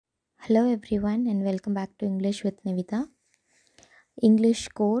Hello everyone and welcome back to English with Nivitha. English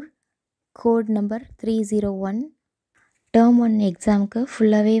core code number 301 term 1 எக்ஸாமுக்கு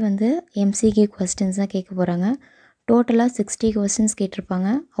ஃபுல்லாகவே வந்து MCQ questions தான் கேட்க போகிறாங்க. டோட்டலாக 60 questions கேட்டிருப்பாங்க.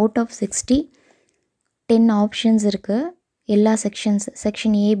 அவுட் ஆஃப் 60 10 ஆப்ஷன்ஸ் இருக்குது. எல்லா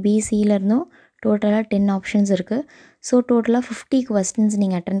செக்ஷன் A B Cலேருந்தும் டோட்டலாக 10 ஆப்ஷன்ஸ் இருக்குது. ஸோ டோட்டலாக 50 questions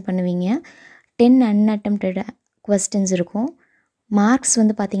நீங்கள் அட்டன் பண்ணுவீங்க. 10 unattempted questions இருக்கும். மார்க்ஸ்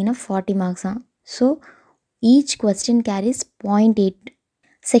வந்து பார்த்தீங்கன்னா 40 மார்க்ஸ் தான். So each question carries 0.8.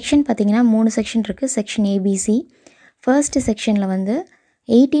 Section பார்த்தீங்கன்னா 3 செக்ஷன் இருக்குது. செக்ஷன் ஏபிசி ஃபர்ஸ்ட்டு செக்ஷனில் வந்து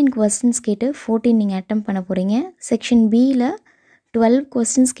 18 கொஸ்டின்ஸ் கேட்டு 14 நீங்கள் அட்டம் பண்ண போகிறீங்க. செக்ஷன் பியில் 12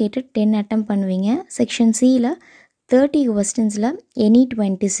 கொஸ்டின்ஸ் கேட்டு 10 அட்டம் பண்ணுவீங்க. செக்ஷன் சியில் 30 கொஸ்டின்ஸில் எனி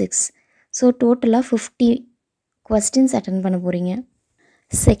 26. ஸோ டோட்டலாக 50 கொஸ்டின்ஸ் அட்டன் பண்ண போகிறீங்க.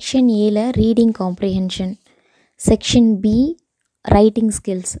 செக்ஷன் ஏல reading comprehension, section be writing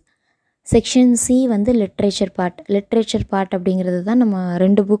skills, section C வந்து லிட்ரேச்சர் பார்ட் அப்படிங்கிறது தான் நம்ம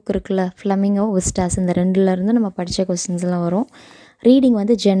 2 புக் இருக்குல்ல, ஃப்ளமிங்கோ விஸ்டாஸ், இந்த 2லேருந்து நம்ம படித்த கொஸ்டின்ஸ்லாம் வரும். ரீடிங்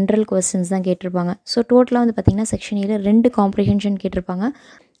வந்து ஜென்ரல் கொஸ்டின்ஸ் தான் கேட்டிருப்பாங்க. ஸோ டோட்டலாக வந்து பார்த்திங்கன்னா செக்ஷன் ஏல 2 காம்ப்ரிஹென்ஷன் கேட்டிருப்பாங்க.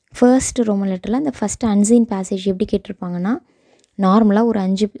 ஃபர்ஸ்ட் ரோமன் லெட்டரில் அந்த ஃபஸ்ட்டு அன்சீன் பேசேஜ் எப்படி கேட்டிருப்பாங்கன்னா, நார்மலாக ஒரு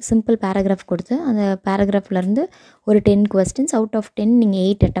 5 சிம்பிள் பேராகிராஃப் கொடுத்து அந்த பேராகிராஃப்லேருந்து ஒரு 10 கொஸ்டின்ஸ், அவுட் ஆஃப் 10 நீங்கள்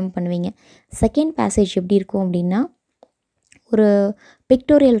 8 அட்டம் பண்ணுவீங்க. செகண்ட் பேசேஜ் எப்படி இருக்கும் அப்படின்னா, ஒரு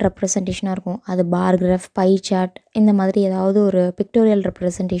பிக்டோரியல் ரெப்ரசன்டேஷனாக இருக்கும். அது பார்கிராஃப், பை சார்ட், இந்த மாதிரி ஏதாவது ஒரு பிக்டோரியல்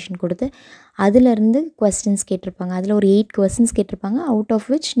ரெப்ரசன்டேஷன் கொடுத்து அதிலேருந்து கொஸ்டின்ஸ் கேட்டிருப்பாங்க. அதில் ஒரு 8 கொஸ்டின்ஸ் கேட்டிருப்பாங்க, அவுட் ஆஃப்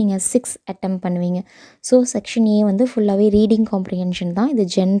விச் நீங்கள் 6 அட்டம் பண்ணுவீங்க. ஸோ செக்ஷன் ஏ வந்து ஃபுல்லாகவே ரீடிங் காம்ப்ரிஹென்ஷன் தான். இது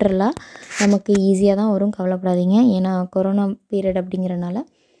ஜென்ரலாக நமக்கு ஈஸியாக தான் வரும், கவலைப்படாதீங்க. ஏன்னா கொரோனா பீரியட் அப்படிங்கிறனால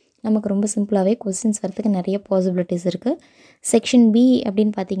நமக்கு ரொம்ப சிம்பிளாகவே கொஸ்டின்ஸ் வரதுக்கு நிறைய பாசிபிலிட்டிஸ் இருக்குது. செக்ஷன் பி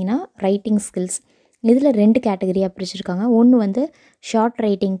அப்படின்னு பார்த்தீங்கன்னா ரைட்டிங் ஸ்கில்ஸ். இதில் 2 கேட்டகரியாக பிரிச்சிருக்காங்க. ஒன்று வந்து ஷார்ட்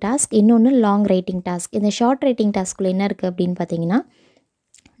ரைட்டிங் டாஸ்க், இன்னொன்று லாங் ரைட்டிங் டாஸ்க். இந்த ஷார்ட் ரைட்டிங் டாஸ்கில் என்ன இருக்குது அப்படின்னு பார்த்தீங்கன்னா,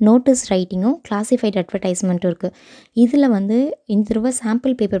 நோட்டீஸ் ரைட்டிங்கும் கிளாஸிஃபைட் அட்வர்டைஸ்மெண்ட்டும் இருக்குது. இதில் வந்து இந்த தடவை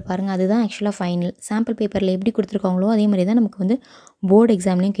சாம்பிள் பேப்பர் பாருங்கள், அதுதான் ஆக்சுவலாக ஃபைனல். சாம்பிள் பேப்பரில் எப்படி கொடுத்துருக்காங்களோ அதே மாதிரி தான் நமக்கு வந்து போர்டு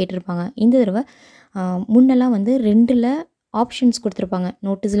எக்ஸாம்லேயும் கேட்டிருப்பாங்க. இந்த தடவை முன்னெல்லாம் வந்து 2ல் ஆப்ஷன்ஸ் கொடுத்துருப்பாங்க.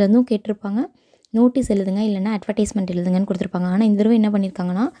 நோட்டீஸ்லேருந்தும் கேட்டிருப்பாங்க, நோட்டீஸ் எழுதுங்க இல்லைன்னா அட்வர்டைஸ்மெண்ட் எழுதுங்கன்னு கொடுத்துருப்பாங்க. ஆனால் இந்த தடவை என்ன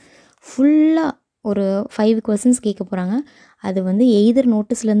பண்ணியிருக்காங்கன்னா, ஃபுல்லாக ஒரு 5 கொஸ்டின்ஸ் கேட்க போகிறாங்க. அது வந்து எய்தர்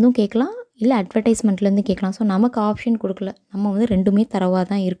நோட்டீஸ்லேருந்தும் கேட்கலாம் இல்லை அட்வர்டைஸ்மெண்ட்லேருந்து கேட்கலாம். ஸோ நமக்கு ஆப்ஷன் கொடுக்கல, நம்ம வந்து 2மே தரவாக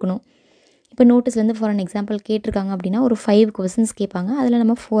தான் இருக்கணும். இப்போ நோட்டீஸ்லேருந்து ஃபார் அன் எக்ஸாம்பிள் கேட்டிருக்காங்க அப்படின்னா ஒரு 5 கொஸ்டின்ஸ் கேட்பாங்க, அதில்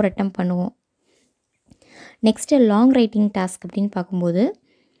நம்ம 4 அட்டம் பண்ணுவோம். நெக்ஸ்ட்டு லாங் ரைட்டிங் டாஸ்க் அப்படின்னு பார்க்கும்போது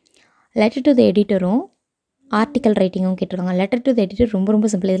லெட்டர் டு த எடிட்டரும் ஆர்டிக்கல் ரைட்டிங்கும் கேட்டிருக்காங்க. லெட்டர் டு த எடிட்டர் ரொம்ப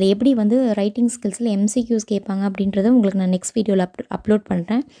சிம்பிள். இதில் எப்படி வந்து ரைட்டிங் ஸ்கில்ஸில் MCQs கேட்பாங்க அப்படின்றத உங்களுக்கு நான் நெக்ஸ்ட் வீடியோவில் அப்லோட்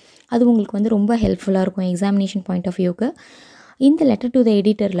பண்ணுறேன். அது உங்களுக்கு வந்து ரொம்ப ஹெல்ப்ஃபுல்லாக இருக்கும் எக்ஸாமினேஷன் பாயிண்ட் ஆஃப் வியூக்கு. இந்த லெட்டர் டு த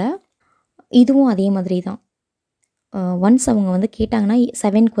எடிட்டரில் இதுவும் அதே மாதிரி தான். ஒன்ஸ் அவங்க வந்து கேட்டாங்கன்னா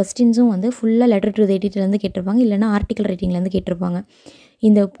 7 கொஸ்டின்ஸும் வந்து ஃபுல்லாக லெட்டர் டு த எடிட்டர்லேருந்து கேட்டிருப்பாங்க, இல்லைனா ஆர்டிக்கல் ரைட்டிங்லேருந்து கேட்டிருப்பாங்க.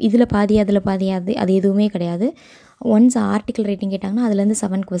 இந்த இதில் பாதி அதில் பாதி அது எதுவுமே கிடையாது. ஒன்ஸ் ஆர்டிக்கல் ரைட்டிங் கேட்டாங்கன்னா அதுலேருந்து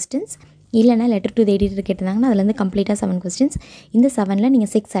 7 கொஸ்டின்ஸ், இல்லைனா லெட்டர் டு த எடிட்டர் கேட்டிருந்தாங்கன்னா அதுலேருந்து கம்ப்ளீட்டாக 7 கொஸ்டின்ஸ். இந்த 7ல்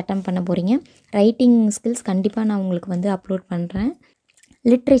நீங்கள் 6 அட்டம் பண்ண போகிறீங்க. ரைட்டிங் ஸ்கில்ஸ் கண்டிப்பாக நான் உங்களுக்கு வந்து அப்லோட் பண்ணுறேன்.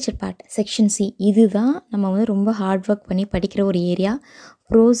 லிட்ரேச்சர் பார்ட் செக்ஷன் சி, இதுதான் நம்ம வந்து ரொம்ப ஹார்ட் ஒர்க் பண்ணி படிக்கிற ஒரு ஏரியா.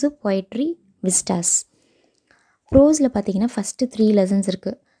 Prose, poetry, Vistas. ப்ரோஸில் பார்த்தீங்கன்னா ஃபஸ்ட்டு 3 லெசன்ஸ்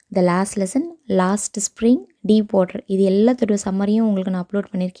இருக்குது. The last lesson, last spring, deep water. இது எல்லாத்தோட சம்மரியும் உங்களுக்கு நான்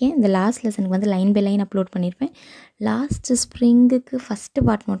அப்லோட் பண்ணியிருக்கேன். இந்த லாஸ்ட் லெசனுக்கு வந்து லைன் பை லைன் அப்லோட் பண்ணியிருப்பேன். லாஸ்ட் ஸ்ப்ரிங்குக்கு ஃபஸ்ட்டு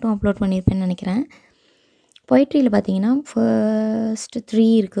பார்ட் மட்டும் அப்லோட் பண்ணியிருப்பேன்னு நினைக்கிறேன். பொயட்ரியில் பார்த்தீங்கன்னா ஃபர்ஸ்ட் 3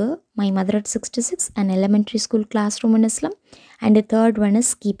 இருக்குது. My mother at 66, and elementary school class room in Islam, and third one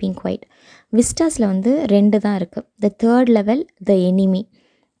is keeping quite. விஸ்டாஸில் வந்து 2 தான் இருக்குது. The third level, the enemy.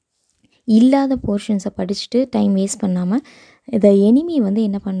 இல்லாத போர்ஷன்ஸை படிச்சுட்டு டைம் வேஸ்ட் பண்ணாமல் த எனிமி வந்து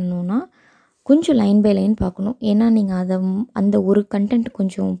என்ன பண்ணணுன்னா கொஞ்சம் லைன் பை லைன் பார்க்கணும். ஏன்னா நீங்கள் அந்த ஒரு கண்டென்ட்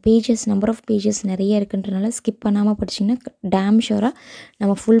கொஞ்சம் நம்பர் ஆஃப் பேஜஸ் நிறைய இருக்குன்றனால ஸ்கிப் பண்ணாமல் படிச்சிங்கன்னா டேம் ஷூராக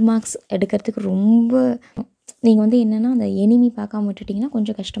நம்ம ஃபுல் மார்க்ஸ் எடுக்கிறதுக்கு ரொம்ப நீங்கள் வந்து என்னென்னா அந்த எனிமி பார்க்காம விட்டுட்டிங்கன்னா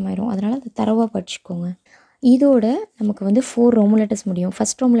கொஞ்சம் கஷ்டமாயிடும். அதனால் அதை தரவாக படிச்சுக்கோங்க. இதோட நமக்கு வந்து 4 ரோமன் லெட்டர்ஸ் முடியும்.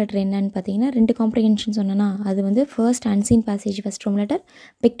 ஃபஸ்ட் ரோமன் லெட்டர் என்னன்னு பார்த்தீங்கன்னா 2 காம்ப்ரிஹென்ஷன் சொன்னேன்னா, அது வந்து first unseen passage first Roman letter,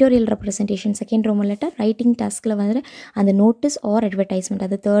 pictorial representation second Roman letter, writing டாஸ்கில் வந்து அந்த நோட்டீஸ் ஆர் அட்வர்டைஸ்மெண்ட்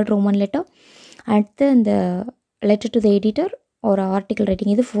அது தேர்ட் ரோமன் லெட்டர், அடுத்து இந்த லெட்டர் டு த எடிட்டர் ஒரு ஆர்டிக்கல்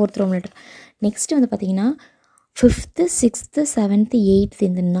ரைட்டிங் இது 4th ரோமன் லெட்டர். நெக்ஸ்ட்டு வந்து பார்த்திங்கன்னா 5th 6th 7th 8th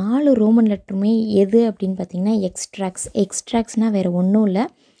இந்த 4 ரோமன் லெட்டருமே எது அப்படின்னு பார்த்தீங்கன்னா எக்ஸ்ட்ராக்ட்ஸ்னால் வேறு ஒன்றும் இல்லை,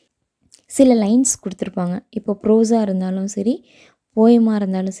 சில லைன்ஸ் கொடுத்துருப்பாங்க. இப்போ ப்ரோஸாக இருந்தாலும் சரி, போயமாக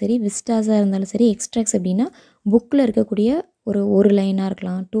இருந்தாலும் சரி, விஸ்டாஸாக இருந்தாலும் சரி, எக்ஸ்ட்ராக்ட்ஸ் அப்படின்னா புக்கில் இருக்கக்கூடிய ஒரு லைனாக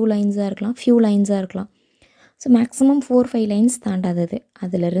இருக்கலாம், 2 லைன்ஸாக இருக்கலாம், ஃபியூ லைன்ஸாக இருக்கலாம். So maximum 4-5 lines தாண்டாதது.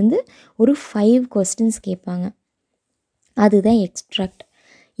 அதிலிருந்து ஒரு 5 கொஸ்டின்ஸ் கேட்பாங்க. அதுதான் எக்ஸ்ட்ராக்ட்.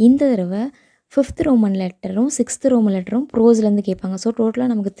 இந்த தடவை 5th ரோமன் லெட்டரும் 6th ரோமன் லெட்டரும் ப்ரோஸ்லேருந்து கேட்பாங்க. ஸோ டோட்டலாக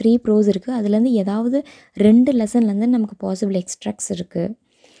நமக்கு 3 ப்ரோஸ் இருக்குது. அதுலேருந்து ஏதாவது 2 லெசன்லேருந்து நமக்கு பாசிபிள் எக்ஸ்ட்ராக்ட்ஸ் இருக்குது.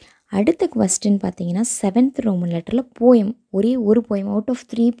 அடுத்த கொஸ்டின் பார்த்தீங்கன்னா 7th ரோமன் லெட்டரில் போயம், ஒரே ஒரு போயம் அவுட் ஆஃப்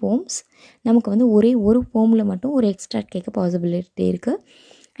 3 போம்ஸ் நமக்கு வந்து ஒரே ஒரு போமில் மட்டும் ஒரு எக்ஸ்ட்ராக்ட் கேட்க பாசிபிலிட்டி இருக்குது.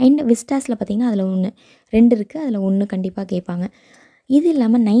 அண்ட் விஸ்டாஸில் பார்த்திங்கன்னா அதில் 2 இருக்குது, அதில் 1 கண்டிப்பாக கேட்பாங்க. இது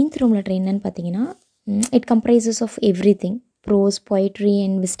இல்லாமல் 9th ரோமன் லெட்டர் என்னன்னு பார்த்தீங்கன்னா it comprises of every thing, pros, poetry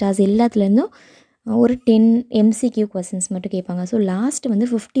and Vistas எல்லாத்துலேருந்தும் ஒரு 10 MCQ கொஸ்டின்ஸ் மட்டும் கேட்பாங்க. ஸோ லாஸ்ட் வந்து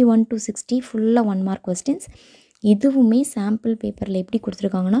 51 to 60 ஃபுல்லாக 1 மார்க் கொஸ்டின்ஸ். இதுவுமே சாம்பிள் பேப்பரில் எப்படி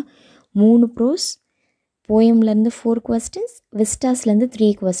கொடுத்துருக்காங்கன்னா 3 ப்ரோஸ், போயம்லேருந்து 4 கொஸ்டின்ஸ், விஸ்டாஸ்லேருந்து 3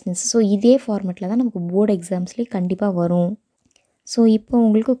 கொஸ்டின்ஸ். ஸோ இதே ஃபார்மெட்டில் தான் நமக்கு போர்டு எக்ஸாம்ஸ்லேயே கண்டிப்பாக வரும். ஸோ இப்போ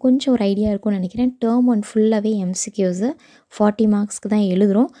உங்களுக்கு கொஞ்சம் ஒரு ஐடியா இருக்கும்னு நினைக்கிறேன். டேர்ம் 1 ஃபுல்லாகவே MCQஸு 40 மார்க்ஸ்க்கு தான்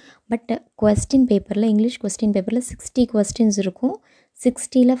எழுதுகிறோம். பட் கொஸ்டின் பேப்பரில், இங்கிலீஷ் கொஸ்டின் பேப்பரில் 60 கொஸ்டின்ஸ் இருக்கும்.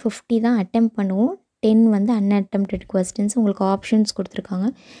 60ல் 50 தான் அட்டெம்ப்ட் பண்ணுவோம். 10 வந்து அன்அட்டெம்ப்டட் கொஸ்டின்ஸ் உங்களுக்கு ஆப்ஷன்ஸ் கொடுத்துருக்காங்க.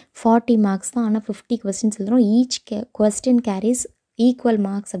 40 மார்க்ஸ் தான். ஆனால் 50 கொஸ்டின்ஸ் எழுதுகிறோம். Each question carries equal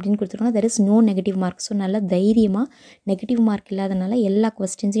marks அப்படின்னு கொடுத்துருக்காங்க. There is no negative marks. So நல்லா தைரியமாக நெகட்டிவ் மார்க் இல்லாதனால எல்லா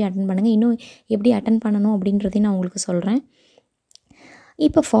கொஸ்டின்ஸையும் அட்டன் பண்ணுங்கள். இன்னும் எப்படி அட்டன் பண்ணணும் அப்படின்றதையும் நான் உங்களுக்கு சொல்கிறேன்.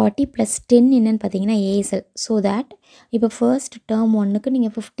 இப்போ 40 + 10 என்னென்னு பார்த்தீங்கன்னா ஏஎஸ்எல். ஸோ தேட் இப்போ ஃபர்ஸ்ட் டேர்ம் 1க்கு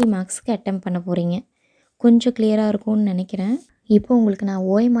நீங்கள் 50 மார்க்ஸ்க்கு அட்டெம்ப்ட் பண்ண போகிறீங்க. கொஞ்சம் கிளியராக இருக்கும்னு நினைக்கிறேன். இப்போ உங்களுக்கு நான்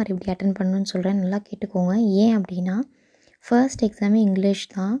OMR எப்படி அட்டன் பண்ணணும்னு சொல்கிறேன், நல்லா கேட்டுக்கோங்க. ஏன் அப்படின்னா ஃபர்ஸ்ட் எக்ஸாமே இங்கிலீஷ்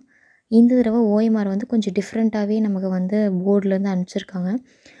தான். இந்த தடவை OMR வந்து கொஞ்சம் டிஃப்ரெண்ட்டாகவே நமக்கு வந்து போர்ட்லேருந்து அனுப்பிச்சிருக்காங்க.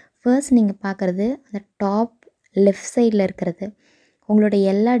 ஃபர்ஸ்ட் நீங்கள் பார்க்குறது அந்த டாப் லெஃப்ட் சைடில் இருக்கிறது உங்களோட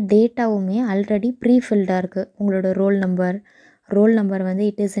எல்லா டேட்டாவுமே ஆல்ரெடி ப்ரீஃபில்டாக இருக்குது. உங்களோட ரோல் நம்பர் வந்து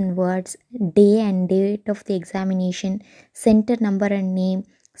it is in words, day and date of the examination, centre number and name,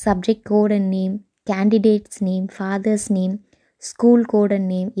 subject code and name, candidates name, father's name, school code and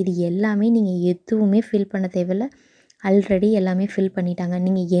name. இது எல்லாமே நீங்கள் எதுவுமே ஃபில் பண்ண தேவையில்லை. ஆல்ரெடி எல்லாமே ஃபில் பண்ணிட்டாங்க.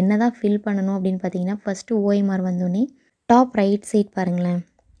 நீங்கள் என்ன தான் ஃபில் பண்ணணும் அப்படின்னு பார்த்தீங்கன்னா ஃபஸ்ட்டு OMR வந்தோடனே டாப் ரைட் சைட் பாருங்களேன்,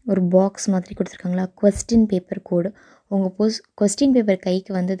 ஒரு பாக்ஸ் மாதிரி கொடுத்துருக்காங்களா, கொஸ்டின் பேப்பர் கோடு. உங்கள் கொஸ்டின் பேப்பர்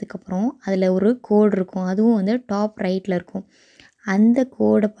கைக்கு வந்ததுக்கப்புறம் அதில் ஒரு கோடு இருக்கும். அதுவும் வந்து டாப் ரைட்டில் இருக்கும். அந்த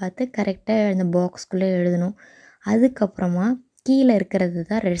கோடை பார்த்து கரெக்டாக அந்த பாக்ஸ்குள்ளே எழுதணும். அதுக்கப்புறமா கீழே இருக்கிறது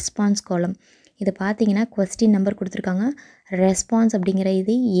தான் ரெஸ்பான்ஸ் காலம். இதை பார்த்தீங்கன்னா கொஸ்டின் நம்பர் கொடுத்துருக்காங்க. ரெஸ்பான்ஸ் அப்படிங்கிற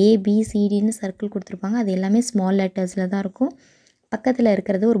இது ABCDன்னு சர்க்கிள் கொடுத்துருப்பாங்க. அது எல்லாமே ஸ்மால் லெட்டர்ஸில் தான் இருக்கும். பக்கத்தில்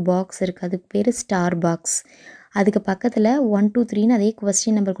இருக்கிறது ஒரு பாக்ஸ் இருக்குது, அதுக்கு பேர் ஸ்டார் பாக்ஸ். அதுக்கு பக்கத்தில் 1 2 3ன்னு அதே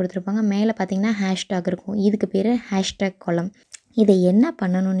கொஸ்டின் நம்பர் கொடுத்துருப்பாங்க. மேலே பார்த்தீங்கன்னா ஹேஷ்டேக் இருக்கும். இதுக்கு பேர் ஹேஷ்டேக் காலம். இதை என்ன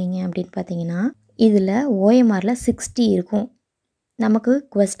பண்ணணும் நீங்கள் அப்படின்னு பார்த்தீங்கன்னா இதில் OMRல 60 இருக்கும். நமக்கு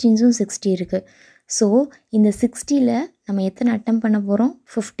கொஸ்டின்ஸும் 60 இருக்குது. ஸோ இந்த 60ல் நம்ம எத்தனை அட்டெம்ப்ட் பண்ண போகிறோம்?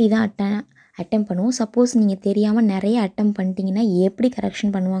 50 தான் அட்டெம்ப்ட் பண்ணுவோம். சப்போஸ் நீங்கள் தெரியாமல் நிறைய அட்டெம்ப்ட் பண்ணிட்டீங்கன்னா எப்படி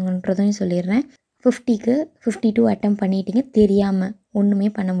கரெக்ஷன் பண்ணுவாங்கன்றதையும் சொல்லிடுறேன். 50க்கு 52 அட்டெம்ப்ட் பண்ணிட்டீங்க, தெரியாமல் ஒன்றுமே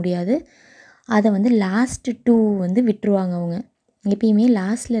பண்ண முடியாது. அதை வந்து லாஸ்ட் 2 வந்து விட்டுருவாங்க. அவங்க எப்பயுமே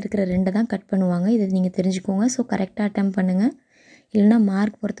லாஸ்ட்டில் இருக்கிற 2 தான் கட் பண்ணுவாங்க. இதை நீங்கள் தெரிஞ்சுக்கோங்க. ஸோ கரெக்டாக அட்டெம்ப்ட் பண்ணுங்கள், இல்லைனா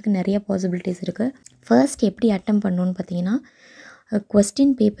மார்க் போகிறதுக்கு நிறைய பாசிபிலிட்டிஸ் இருக்குது. ஃபர்ஸ்ட் எப்படி அட்டெம்ப்ட் பண்ணணுன்னு பார்த்தீங்கன்னா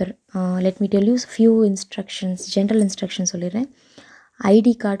question paper, let me tell you few instructions, general instruction சொல்லிடுறேன்.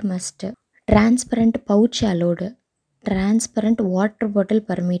 ID card must, transparent pouch allowed, transparent water bottle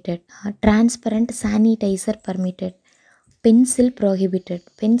permitted, transparent sanitiser permitted, pencil prohibited.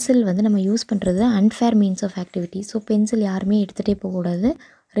 Pencil வந்து நம்ம யூஸ் பண்ணுறது unfair means of activity. So pencil யாருமே எடுத்துகிட்டே போகக்கூடாது.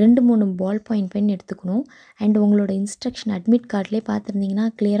 2-3 ball point pen எடுத்துக்கணும். And உங்களோட instruction admit கார்ட்லேயே பார்த்துருந்தீங்கன்னா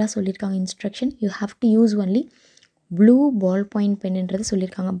கிளியராக சொல்லியிருக்காங்க instruction. You have to use only blue ball point பென்ன்றது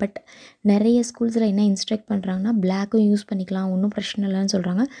சொல்லியிருக்காங்க. பட் நிறைய ஸ்கூல்ஸில் என்ன இன்ஸ்ட்ரக்ட் பண்ணுறாங்கன்னா பிளாக்கும் யூஸ் பண்ணிக்கலாம், ஒன்றும் பிரச்சனை இல்லைன்னு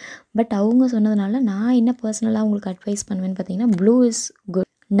சொல்கிறாங்க. பட் அவங்க சொன்னதுனால நான் என்ன பர்சனலாக உங்களுக்கு அட்வைஸ் பண்ணுவேன்னு பார்த்தீங்கன்னா ப்ளூ இஸ் குட்.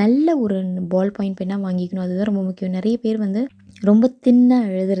 நல்ல ஒரு பால் பாயிண்ட் பென்னாக வாங்கிக்கணும், அதுதான் ரொம்ப முக்கியம். நிறைய பேர் வந்து ரொம்ப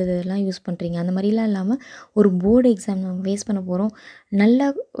தின்னாக எழுதுறதெல்லாம் யூஸ் பண்ணுறீங்க. அந்த மாதிரிலாம் இல்லாமல் ஒரு போர்டு எக்ஸாம் நம்ம ஃபேஸ் பண்ண போகிறோம்,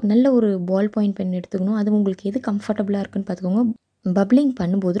 நல்ல ஒரு பால் பாயிண்ட் பென் எடுத்துக்கணும். அது உங்களுக்கு எது கம்ஃபர்டபுளாக இருக்குன்னு பார்த்துக்கோங்க. பப்ளிங்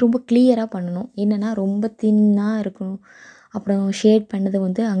பண்ணும்போது ரொம்ப கிளியராக பண்ணணும். என்னென்னா ரொம்ப தின்னாக இருக்கணும், அப்புறம் ஷேட் பண்ணது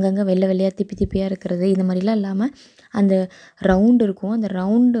வந்து அங்கங்கே வெள்ளையாக திப்பியாக இருக்கிறது, இந்த மாதிரிலாம் இல்லாமல் அந்த ரவுண்டு இருக்கும், அந்த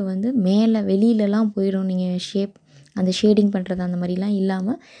ரவுண்டு வந்து மேலே வெளியிலலாம் போயிடும். நீங்கள் அந்த ஷேடிங் பண்ணுறது அந்த மாதிரிலாம்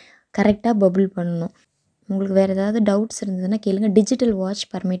இல்லாமல் கரெக்டாக பபுள் பண்ணணும். உங்களுக்கு வேறு ஏதாவது டவுட்ஸ் இருந்ததுன்னா கேளுங்க. டிஜிட்டல் வாட்ச்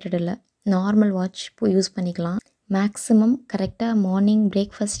பர்மிட்டட் இல்லை, நார்மல் வாட்ச் யூஸ் பண்ணிக்கலாம். மேக்ஸிமம் கரெக்டாக மார்னிங்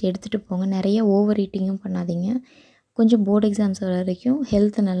பிரேக்ஃபாஸ்ட் எடுத்துகிட்டு போங்க. நிறைய ஓவர் ஈட்டிங்கும் பண்ணாதீங்க. கொஞ்சம் போர்டு எக்ஸாம்ஸ் வரைக்கும்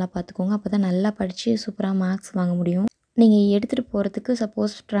ஹெல்த்தை நல்லா பார்த்துக்கோங்க. அப்போ தான் நல்லா படித்து சூப்பராக மார்க்ஸ் வாங்க முடியும். நீங்கள் எடுத்துகிட்டு போகிறதுக்கு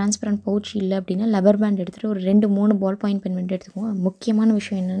சப்போஸ் டிரான்ஸ்பரண்ட் பவுச் இல்லை அப்படின்னா லப்பர் பேண்ட் எடுத்துகிட்டு ஒரு 2-3 பால் பாயிண்ட் பென் மட்டும் எடுத்துக்கோங்க. முக்கியமான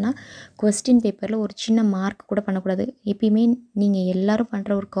விஷயம் என்னென்னா கொஸ்டின் பேப்பரில் ஒரு சின்ன மார்க் கூட பண்ணக்கூடாது. எப்பயுமே நீங்கள் எல்லோரும்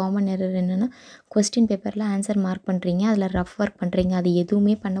பண்ணுற ஒரு காமன் எரர் என்னென்னா கொஸ்டின் பேப்பரில் ஆன்சர் மார்க் பண்ணுறீங்க, அதில் ரஃப் ஒர்க் பண்ணுறீங்க, அது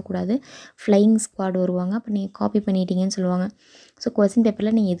எதுவுமே பண்ணக்கூடாது. ஃப்ளையிங் ஸ்குவாட் வருவாங்க, அப்போ நீங்கள் காப்பி பண்ணிட்டீங்கன்னு சொல்லுவாங்க. ஸோ கொஸ்டின்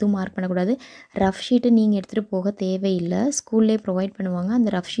பேப்பரில் நீங்கள் எதுவும் மார்க் பண்ணக்கூடாது. ரஃப் ஷீட்டு நீங்கள் எடுத்துகிட்டு போக தேவையில்லை, ஸ்கூல்லே ப்ரொவைட் பண்ணுவாங்க. அந்த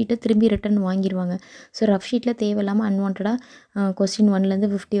ரஃப் ஷீட்டை திரும்பி ரிட்டன் வாங்கிடுவாங்க. ஸோ ரஃப் ஷீட்டில் தேவையில்லாமல் அன்வான்டாக கொஸ்டின் 1லேருந்து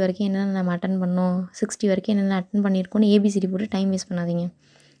 50 வரைக்கும் என்னென்ன நம்ம அட்டன் பண்ணோம், 60 வரைக்கும் என்னென்ன அட்டன் பண்ணியிருக்கோன்னு ஏபிசிடி போட்டு டைம் வேஸ்ட் பண்ணாதீங்க.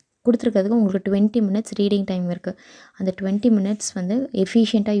 கொடுத்துருக்கிறதுக்கு உங்களுக்கு 20 மினிட்ஸ் ரீடிங் டைம் இருக்குது. அந்த 20 மினிட்ஸ் வந்து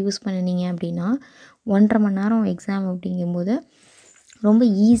எஃபிஷியண்ட்டாக யூஸ் பண்ணினீங்க அப்படின்னா 1.5 மணி நேரம் எக்ஸாம் அப்படிங்கும்போது ரொம்ப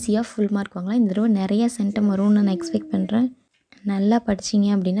ஈஸியாக ஃபுல் மார்க் வாங்கலாம். இந்த தடவை நிறையா சென்டம் வரும்னு நான் எக்ஸ்பெக்ட் பண்ணுறேன். நல்லா படிச்சிங்க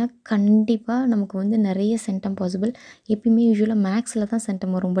அப்படின்னா கண்டிப்பாக நமக்கு வந்து நிறைய சென்டம் பாசிபிள். எப்பயுமே யூஸ்வலாக மேக்ஸில் தான்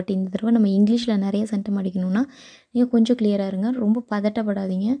சென்டம் வரும். பட் இந்த தடவை நம்ம இங்கிலீஷில் நிறைய சென்டம் அடிக்கணும்னா நீங்கள் கொஞ்சம் கிளியராக இருங்க. ரொம்ப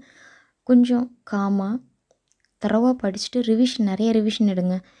பதட்டப்படாதீங்க. கொஞ்சம் காமாக தரவாக படிச்சுட்டு நிறைய ரிவிஷன்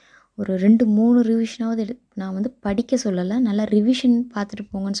எடுங்க. ஒரு 2-3 ரிவிஷனாவது நான் வந்து படிக்க சொல்லலை, நல்லா ரிவிஷன் பார்த்துட்டு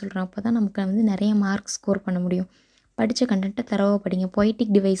போங்கன்னு சொல்கிறேன். அப்போ தான் நமக்கு வந்து நிறைய மார்க் ஸ்கோர் பண்ண முடியும். படித்த கண்டென்ட்டை தரவாக படிங்க.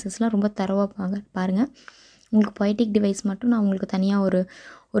 பொய்டிக் டிவைசஸ்லாம் ரொம்ப தரவாக பாருங்கள். உங்களுக்கு பொய்டிக் டிவைஸ் மட்டும் நான் உங்களுக்கு தனியாக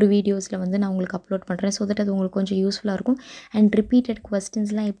ஒரு வீடியோஸில் வந்து நான் உங்களுக்கு அப்லோட் பண்ணுறேன். ஸோ தட் அது உங்களுக்கு கொஞ்சம் யூஸ்ஃபுல்லாக இருக்கும். அண்ட் ரிப்பீட்டட்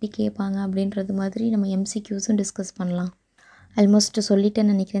கொஸ்டின்ஸ்லாம் எப்படி கேட்பாங்க அப்படின்றது மாதிரி நம்ம எம்சிக்யூஸும் டிஸ்கஸ் பண்ணலாம். ஆல்மோஸ்ட்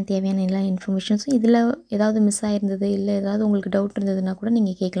சொல்லிட்டேன்னு நினைக்கிறேன் தேவையான எல்லா இன்ஃபர்மேஷன்ஸும். இதில் ஏதாவது மிஸ் ஆகிருந்தது இல்லை ஏதாவது உங்களுக்கு டவுட் இருந்ததுன்னா கூட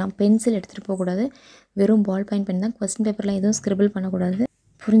நீங்கள் கேட்கலாம். பென்சில் எடுத்துகிட்டு போகக்கூடாது, வெறும் பால் பாயிண்ட் பென் தான். கொஸ்டின் பேப்பரில் எதுவும் ஸ்கிரிபிள் பண்ணக்கூடாது.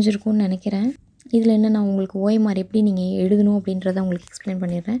 புரிஞ்சிருக்கும்னு நினைக்கிறேன். இதில் என்ன நான் உங்களுக்கு ஓஎம்ஆர் எப்படி நீங்கள் எழுதணும் அப்படின்றத உங்களுக்கு எக்ஸ்பிளைன்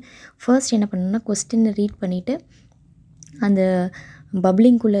பண்ணிடுறேன். ஃபர்ஸ்ட் என்ன பண்ணணும்னா கொஸ்டினை ரீட் பண்ணிவிட்டு அந்த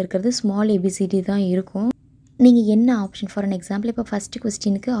பப்ளிங்குள்ளே இருக்கிறது ஸ்மால் ஏபிசிடி தான் இருக்கும். நீங்கள் என்ன ஆப்ஷன் ஃபார் அன் எக்ஸாம்பிள் இப்போ ஃபஸ்ட்டு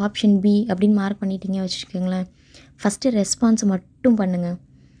கொஸ்டினுக்கு ஆப்ஷன் பி அப்படின்னு மார்க் பண்ணிட்டீங்க வச்சுக்கோங்களேன். ஃபஸ்ட்டு ரெஸ்பான்ஸ் மட்டும் பண்ணுங்கள்.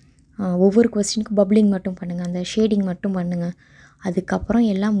 ஒவ்வொரு கொஸ்டினுக்கு பப்ளிங் மட்டும் பண்ணுங்கள், அந்த ஷேடிங் மட்டும் பண்ணுங்கள். அதுக்கப்புறம்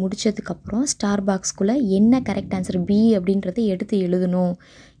எல்லாம் முடித்ததுக்கப்புறம் ஸ்டார் பாக்ஸ்குள்ளே என்ன கரெக்ட் ஆன்சர் பி அப்படின்றத எடுத்து எழுதணும்.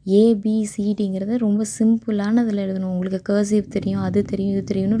 ஏபிசிடிங்கிறது ரொம்ப சிம்பிளானதில் எழுதணும். உங்களுக்கு கர்சிவ் தெரியும், அது தெரியும், இது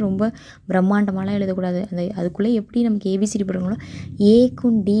தெரியும்னு ரொம்ப பிரம்மாண்டமாலாம் எழுதக்கூடாது. அதுக்குள்ளே எப்படி நமக்கு ஏபிசிடி போடுறாங்களோ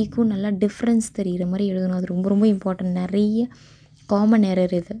ஏக்கும் டிக்கும் நல்லா டிஃப்ரென்ஸ் தெரிகிற மாதிரி எழுதணும். அது ரொம்ப ரொம்ப இம்பார்ட்டன்ட். நிறைய காமன்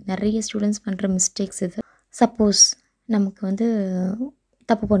எரர் இது, நிறைய ஸ்டூடெண்ட்ஸ் பண்ணுற மிஸ்டேக்ஸ் இது. சப்போஸ் நமக்கு வந்து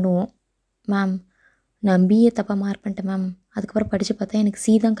தப்பு பண்ணுவோம், மேம் நான் பிஏ தப்பாக மார்க் பண்ணிட்டேன் மேம், அதுக்கப்புறம் படித்து பார்த்தா எனக்கு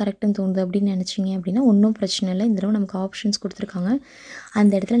சி தான் கரெக்டுன்னு தோணுது அப்படின்னு நினச்சிங்க அப்படின்னா ஒன்றும் பிரச்சனை இல்லை. இந்த தடவை நமக்கு ஆப்ஷன்ஸ் கொடுத்துருக்காங்க.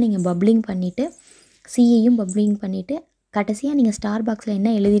 அந்த இடத்துல நீங்கள் பப்ளிங் பண்ணிவிட்டு சிஏயும் பப்ளிங் பண்ணிவிட்டு கடைசியாக நீங்கள் ஸ்டார் பாக்ஸில்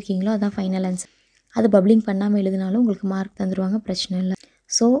என்ன எழுதியிருக்கீங்களோ அதான் ஃபைனல் ஆன்சர். அது பப்ளிங் பண்ணாமல் எழுதினாலும் உங்களுக்கு மார்க் தந்துடுவாங்க, பிரச்சனை இல்லை.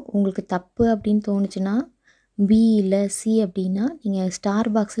 ஸோ உங்களுக்கு தப்பு அப்படின்னு தோணுச்சுன்னா பி இல்லை சி அப்படின்னா நீங்கள் ஸ்டார்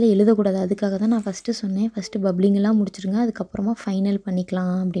பாக்ஸில் எழுதக்கூடாது. அதுக்காக தான் நான் ஃபஸ்ட்டு சொன்னேன், ஃபஸ்ட்டு பப்ளிங்கெல்லாம் முடிச்சிடுங்க, அதுக்கப்புறமா ஃபைனல்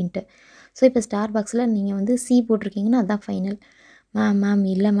பண்ணிக்கலாம் அப்படின்ட்டு. ஸோ இப்போ ஸ்டார் பாக்ஸில் நீங்கள் வந்து சி போட்டிருக்கீங்கன்னா அதுதான் ஃபைனல். மேம்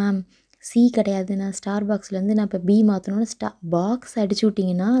இல்லை மேம் சி கிடையாது, நான் ஸ்டார் பாக்ஸ்லேருந்து நான் இப்போ பி மாற்றணும்னு பாக்ஸ் அடிச்சு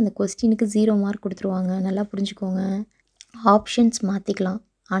விட்டிங்கன்னா அந்த கொஸ்டினுக்கு 0 மார்க் கொடுத்துருவாங்க. நல்லா புரிஞ்சுக்கோங்க. ஆப்ஷன்ஸ் மாற்றிக்கலாம்,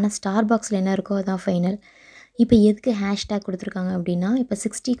 ஆனால் ஸ்டார் பாக்ஸில் என்ன இருக்கோ அதுதான் ஃபைனல். இப்போ எதுக்கு ஹேஷ்டேக் கொடுத்துருக்காங்க அப்படின்னா இப்போ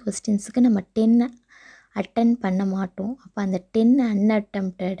 60 கொஸ்டின்ஸுக்கு நம்ம 10 அட்டன் பண்ண மாட்டோம். அப்போ அந்த 10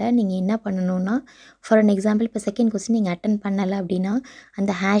 அன்அட்டெம்ப்டடை நீங்கள் என்ன பண்ணணுன்னா ஃபார் அன் எக்ஸாம்பிள் இப்போ செகண்ட் கொஸ்டின் நீங்கள் அட்டன் பண்ணலை அப்படின்னா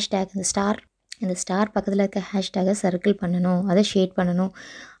அந்த ஹேஷ்டேக் அந்த ஸ்டார் பக்கத்தில் இருக்க ஹேஷ்டேகை சர்க்கிள் பண்ணணும், அதை ஷேட் பண்ணணும்.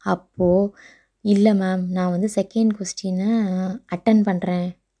 அப்போது இல்லை மேம் நான் வந்து செகண்ட் கொஸ்டினை அட்டன் பண்ணுறேன்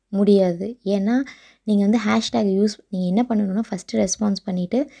முடியாது, ஏன்னா நீங்கள் வந்து ஹேஷ்டேக் நீங்கள் என்ன பண்ணணுன்னா ஃபஸ்ட்டு ரெஸ்பான்ஸ்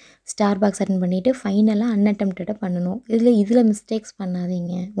பண்ணிவிட்டு ஸ்டார் பாக்ஸ் அட்டன் பண்ணிவிட்டு ஃபைனலாக அன்அட்டெம்ப்டடை பண்ணணும். இதில் மிஸ்டேக்ஸ்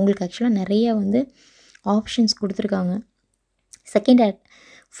பண்ணாதீங்க. உங்களுக்கு ஆக்சுவலாக நிறைய வந்து ஆப்ஷன்ஸ் கொடுத்துருக்காங்க. செகண்ட்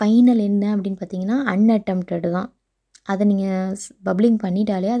ஃபைனல் என்ன அப்படின்னு பார்த்தீங்கன்னா அன்அட்டெம்ப்டடு தான். அதை நீங்கள் பப்ளிங்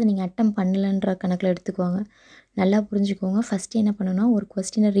பண்ணிட்டாலே அதை நீங்கள் அட்டம் பண்ணலன்ற கணக்கில் எடுத்துக்குவாங்க. நல்லா புரிஞ்சுக்கோங்க. ஃபஸ்ட்டு என்ன பண்ணணும்னா ஒரு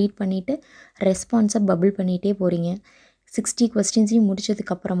கொஸ்டினை ரீட் பண்ணிவிட்டு ரெஸ்பான்ஸை பபிள் பண்ணிகிட்டே போகிறீங்க. 60 கொஸ்டின்ஸையும்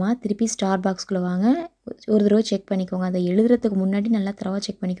முடிச்சதுக்கப்புறமா திருப்பி ஸ்டார் பாக்ஸ்குள்ளே வாங்க, ஒரு தடவை செக் பண்ணிக்கோங்க. அதை எழுதுறதுக்கு முன்னாடி நல்லா தரவாக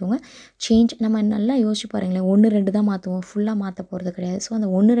செக் பண்ணிக்கோங்க. நம்ம நல்லா யோசிச்சு பாருங்களேன், 1-2 தான் மாற்றுவோம், ஃபுல்லாக மாற்ற போகிறது கிடையாது. ஸோ அந்த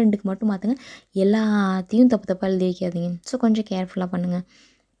 1-2க்கு மட்டும் மாற்றுங்க, எல்லாத்தையும் தப்பாக எழுதி வைக்காதீங்க. ஸோ கொஞ்சம் கேர்ஃபுல்லாக பண்ணுங்கள்.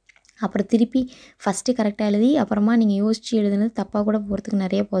 அப்புறம் திருப்பி ஃபஸ்ட்டு கரெக்டாக எழுதி அப்புறமா நீங்கள் யோசித்து எழுதுனது தப்பாக கூட போகிறதுக்கு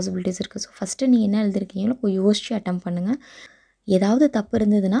நிறைய பாசிபிலிட்டிஸ் இருக்குது. ஸோ ஃபஸ்ட்டு நீங்கள் என்ன எழுதிருக்கீங்களோ போய் யோசித்து அட்டம் பண்ணுங்கள். ஏதாவது தப்பு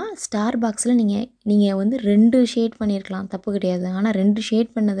இருந்ததுன்னா ஸ்டார் பாக்ஸில் நீங்கள் வந்து 2 ஷேட் பண்ணியிருக்கலாம், தப்பு கிடையாது. ஆனால் 2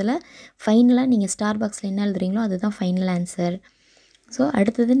 ஷேட் பண்ணதில் ஃபைனலாக நீங்கள் ஸ்டார் பாக்ஸில் என்ன எழுதுறீங்களோ அதுதான் ஃபைனல் ஆன்சர். ஸோ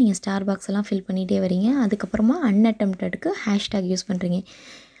அடுத்தது நீங்கள் ஸ்டார் பாக்ஸ் எல்லாம் ஃபில் பண்ணிகிட்டே வரீங்க. அதுக்கப்புறமா அன்அட்டெம்ப்டடுக்கு ஹேஷ்டேக் யூஸ் பண்ணுறீங்க.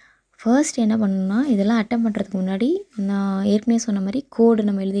 ஃபர்ஸ்ட் என்ன பண்ணணும்னா இதெல்லாம் அட்டம் பண்ணுறதுக்கு முன்னாடி நான் ஏற்கனவே சொன்ன மாதிரி கோடு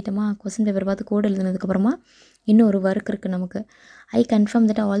நம்ம எழுதிட்டோமா, கொஸ்டின் பேப்பர் பார்த்து கோடு எழுதுனதுக்கப்புறமா இன்னும் ஒரு ஒர்க் இருக்குது நமக்கு. ஐ confirm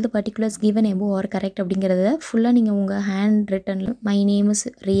that all the particulars given above are correct அப்படிங்கிறத ஃபுல்லாக நீங்கள் உங்கள் hand ரிட்டனில் my name is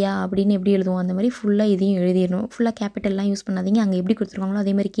Riya அப்படின்னு எப்படி எழுதுவோம் அந்த மாதிரி ஃபுல்லாக இதையும் எழுதிடணும். ஃபுல்லாக கேபிட்டல்லாம் யூஸ் பண்ணாதீங்க. அங்கே எப்படி கொடுத்துருவாங்களோ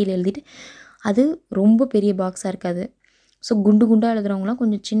அதே மாதிரி கீழே எழுதிட்டு, அது ரொம்ப பெரிய பாக்ஸாக இருக்காது. ஸோ குண்டு குண்டாக எழுதுகிறவங்களாம்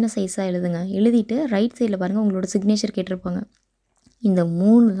கொஞ்சம் சின்ன சைஸாக எழுதுங்க. எழுதிட்டு ரைட் சைடில் பாருங்கள், உங்களோட சிக்னேச்சர் கேட்டிருப்பாங்க. இந்த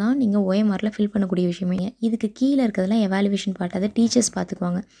 3 தான் நீங்கள் ஓஎம்ஆரில் ஃபில் பண்ணக்கூடிய விஷயமே. இதுக்கு கீழே இருக்கிறதெல்லாம் எவாலுவேஷன் பார்ட், அதை டீச்சர்ஸ்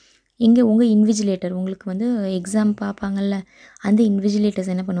பார்த்துக்குவாங்க. இங்கே உங்கள் இன்விஜிலேட்டர் உங்களுக்கு வந்து எக்ஸாம் பார்ப்பாங்கல்ல, அந்த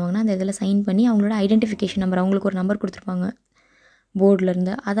இன்விஜிலேட்டர்ஸ் என்ன பண்ணுவாங்கன்னா, அந்த இதில் சைன் பண்ணி அவங்களோட ஐடென்டிஃபிகேஷன் நம்பர், அவங்களுக்கு ஒரு நம்பர் கொடுத்துருப்பாங்க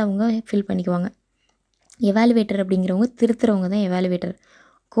போர்டிலேருந்து, அதை அவங்க ஃபில் பண்ணிக்குவாங்க. எவாலுவேட்டர் அப்படிங்கிறவங்க திருத்துறவங்க தான் எவாலுவேட்டர்.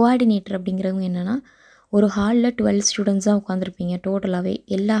 கோஆர்டினேட்டர் அப்படிங்கிறவங்க என்னென்னா, ஒரு ஹாலில் 12 ஸ்டூடெண்ட்ஸ் தான் உட்காந்துருப்பீங்க டோட்டலாகவே.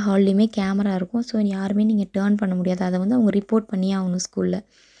 எல்லா ஹால்லையுமே கேமரா இருக்கும். ஸோ யாருமே நீங்கள் டேர்ன் பண்ண முடியாது. அதை வந்து அவங்க ரிப்போர்ட் பண்ணியே ஆகணும் ஸ்கூலில்.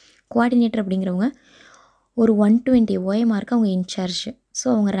 கோஆர்டினேட்டர் அப்படிங்கிறவங்க ஒரு 120 ஓஎம்ஆருக்கு அவங்க இன்சார்ஜ். ஸோ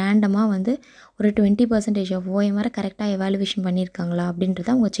அவங்க ரேண்டமாக வந்து ஒரு 20% ஆஃப் ஓஎம்ஆரை கரெக்டாக எவாலுவேஷன் பண்ணியிருக்காங்களா அப்படின்றத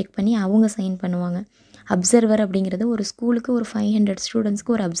அவங்க செக் பண்ணி அவங்க சைன் பண்ணுவாங்க. அப்சர்வர் அப்படிங்கிறது ஒரு ஸ்கூலுக்கு ஒரு 500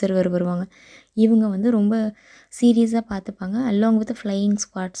 ஸ்டூடெண்ட்ஸ்க்கு ஒரு அப்சர்வர் வருவாங்க. இவங்க வந்து ரொம்ப சீரியஸாக பார்த்துப்பாங்க. அலாங் வித் ஃப்ளையிங்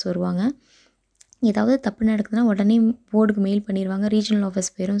ஸ்குவாட்ஸ் வருவாங்க. ஏதாவது தப்பு நடக்குதுன்னா உடனே போர்டுக்கு மெயில் பண்ணிடுவாங்க. ரீஜனல் ஆஃபீஸ்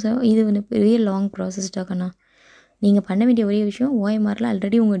போயிடும். ஸோ இது வந்து பெரிய லாங் ப்ராசஸ்டாகண்ணா. நீங்கள் பண்ண வேண்டிய ஒரே விஷயம், ஓஎம்ஆரில்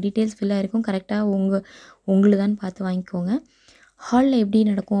ஆல்ரெடி உங்கள் டீட்டெயில்ஸ் ஃபில்லாக இருக்கும். கரெக்டாக உங்களுதான் பார்த்து வாங்கிக்கோங்க. ஹாலில் எப்படி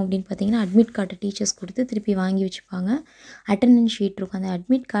நடக்கும் அப்படின்னு பார்த்தீங்கன்னா, அட்மிட் கார்டு டீச்சர்ஸ் கொடுத்து திருப்பி வாங்கி வச்சுப்பாங்க. அட்டெண்டன்ஸ் ஷீட் இருக்கும். அந்த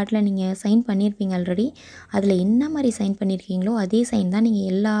அட்மிட் கார்டில் நீங்கள் சைன் பண்ணியிருப்பீங்க ஆல்ரெடி. அதில் என்ன மாதிரி சைன் பண்ணியிருக்கீங்களோ அதே சைன் தான் நீங்கள்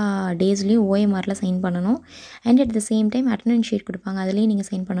எல்லா டேஸ்லேயும் ஓஎம்ஆரில் சைன் பண்ணணும். And at the same time attendance sheet கொடுப்பாங்க, அதுலேயும் நீங்கள்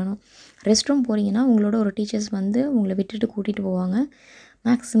சைன் பண்ணணும். ரெஸ்ட் ரூம் போகிறீங்கன்னா உங்களோட ஒரு டீச்சர்ஸ் வந்து உங்களை விட்டுட்டு கூட்டிகிட்டு போவாங்க.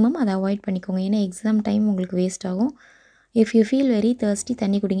 மேக்ஸிமம் அதை அவாய்ட் பண்ணிக்கோங்க. ஏன்னா எக்ஸாம் டைம் உங்களுக்கு வேஸ்ட் ஆகும். If you feel very thirsty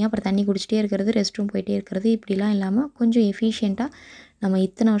தண்ணி குடிங்க. அப்புறம் தண்ணி குடிச்சிட்டே இருக்கிறது, ரெஸ்ட் ரூம் போயிட்டே இருக்கிறது, இப்படிலாம் இல்லாமல் கொஞ்சம் எஃபிஷியண்ட்டாக நம்ம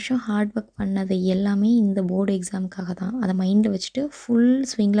இத்தனை வருஷம் ஹார்ட் ஒர்க் பண்ணது எல்லாமே இந்த போர்டு எக்ஸாமுக்காக தான். அதை மைண்டில் வச்சுட்டு ஃபுல்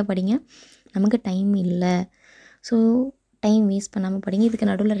ஸ்விங்கில் படிங்க. நமக்கு டைம் இல்லை, ஸோ டைம் வேஸ்ட் பண்ணாமல் படிங்க. இதுக்கு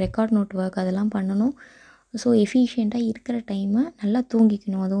நடுவில் ரெக்கார்ட் நோட் ஒர்க் அதெல்லாம் பண்ணணும். ஸோ எஃபிஷியண்ட்டாக இருக்கிற டைமை நல்லா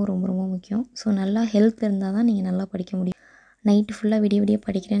தூங்கிக்கணும், அதுவும் ரொம்ப ரொம்ப முக்கியம். ஸோ நல்லா ஹெல்த் இருந்தால் தான் நீங்கள் நல்லா படிக்க முடியும். நைட்டு ஃபுல்லாக விடிய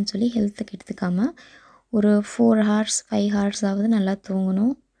படிக்கிறேன்னு சொல்லி ஹெல்த்தை கெடுத்துக்காமல் ஒரு 4 ஹார்ஸ் 5 ஹார்ஸாவது நல்லா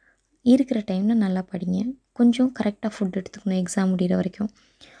தூங்கணும். இருக்கிற டைமில் நல்லா படிங்க. கொஞ்சம் கரெக்டாக ஃபுட் எடுத்துக்கணும் எக்ஸாம் முடிகிற வரைக்கும்.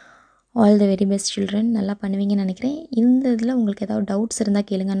 All the very best children. நல்லா பண்ணுவீங்கன்னு நினைக்கிறேன். இந்த இதில் உங்களுக்கு ஏதாவது டவுட்ஸ் இருந்தால்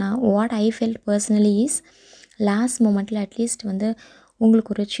கேளுங்க. நான் what I felt personally is, last மொமெண்ட்டில் at least வந்து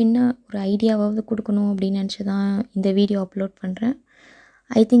உங்களுக்கு ஒரு சின்ன ஒரு ஐடியாவாவது கொடுக்கணும் அப்படின்னு நினச்சி தான் இந்த வீடியோ அப்லோட் பண்ணுறேன்.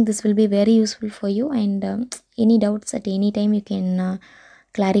 I think this will be very useful for you, and any doubts at any time you can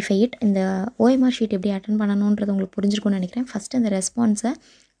clarify it. இந்த OMR ஷீட் எப்படி அட்டன் பண்ணணுன்றது உங்களுக்கு புரிஞ்சிருக்கும்னு நினைக்கிறேன். ஃபஸ்ட்டு அந்த ரெஸ்பான்ஸை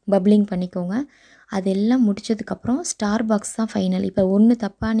பப்ளிங் பண்ணிக்கோங்க. அதெல்லாம் முடித்ததுக்கப்புறம் ஸ்டார் பாக்ஸ் தான் ஃபைனல். இப்போ ஒன்று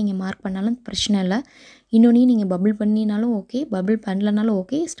தப்பாக நீங்கள் மார்க் பண்ணாலும் பிரச்சனை இல்லை. இன்னொன்றையும் நீங்கள் பபிள் பண்ணினாலும் ஓகே, பபிள் பண்ணலனாலும்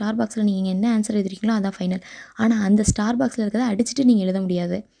ஓகே. ஸ்டார் பாக்ஸில் நீங்கள் என்ன ஆன்சர் எழுதிருக்கீங்களோ அதான் ஃபைனல். ஆனால் அந்த ஸ்டார் பாக்ஸில் இருக்கிறத அடிச்சுட்டு நீங்கள் எழுத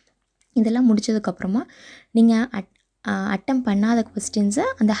முடியாது. இதெல்லாம் முடித்ததுக்கப்புறமா நீங்கள் அட்டம் பண்ணாத கொஸ்டின்ஸை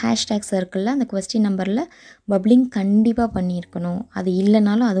அந்த ஹேஷ்டேக் சர்க்கிளில் அந்த கொஸ்டின் நம்பரில் பப்ளிங் கண்டிப்பாக பண்ணியிருக்கணும். அது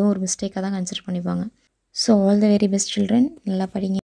இல்லைனாலும் அதுவும் ஒரு மிஸ்டேக்காக தான் கன்சிடர் பண்ணிப்பாங்க. So all the very best children. நல்லா படிங்க.